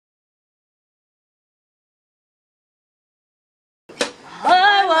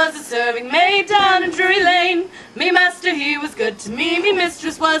was a serving maid down in Drury Lane. Me master, he was good to me, me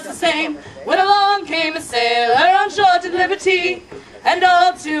mistress was the same. When along came a sailor on shore to liberty, and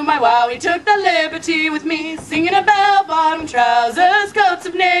all to my wow he took the liberty with me, singing a bell-bottom trousers, coats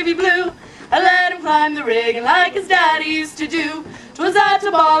of navy blue. I let him climb the rigging like his daddy used to do. 'Twas at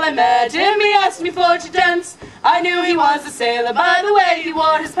a ball I met him, he asked me for to dance. I knew he was a sailor by the way he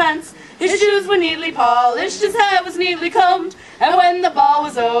wore his pants. His shoes were neatly polished, his hair was neatly combed, and when the ball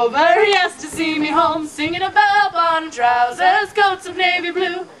was over he asked to see me home, singing a bell-bottom trousers, coats of navy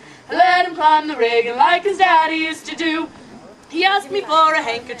blue. I let him climb the rigging like his daddy used to do. He asked me for a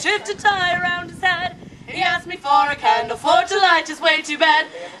handkerchief to tie around his head. He asked me for a candle for to light his way to bed.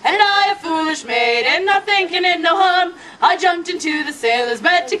 And I, a foolish maiden, not thinking it no harm, I jumped into the sailor's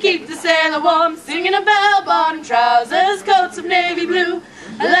bed to keep the sailor warm, singing a bell-bottom trousers, coats of navy blue.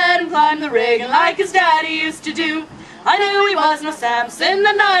 I let him climb the rigging like his daddy used to do. I knew he was no Samson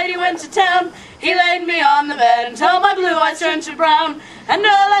the night he went to town. He laid me on the bed until my blue eyes turned to brown. And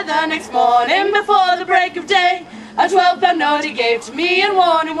early the next morning, before the break of day, a 12-pound note he gave to me and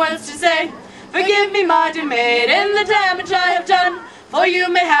warning words to say. Forgive me, my dear maiden, the damage I have done. For you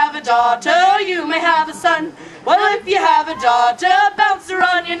may have a daughter, or you may have a son. Well, if you have a daughter, bounce her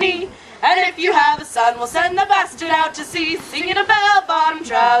on your knee. And if you have a son, we'll send the bastard out to sea, singing a bell-bottom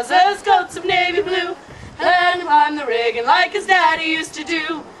trousers, coats of navy blue. And climb the rigging like his daddy used to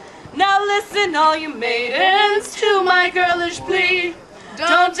do. Now listen, all you maidens, to my girlish plea.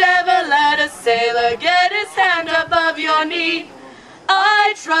 Don't ever let a sailor get his hand above your knee.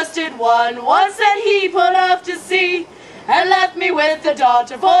 I trusted one once that he put off to sea, and left me with a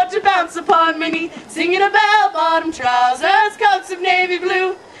daughter for to bounce upon my knee, singing a bell-bottom trousers, coats of navy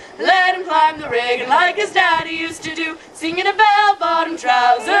blue. Let him climb the rigging like his daddy used to do, singing a bell-bottom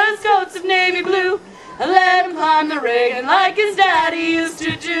trousers, coats of navy blue. Let him climb the rigging like his daddy used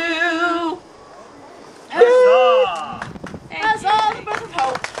to do.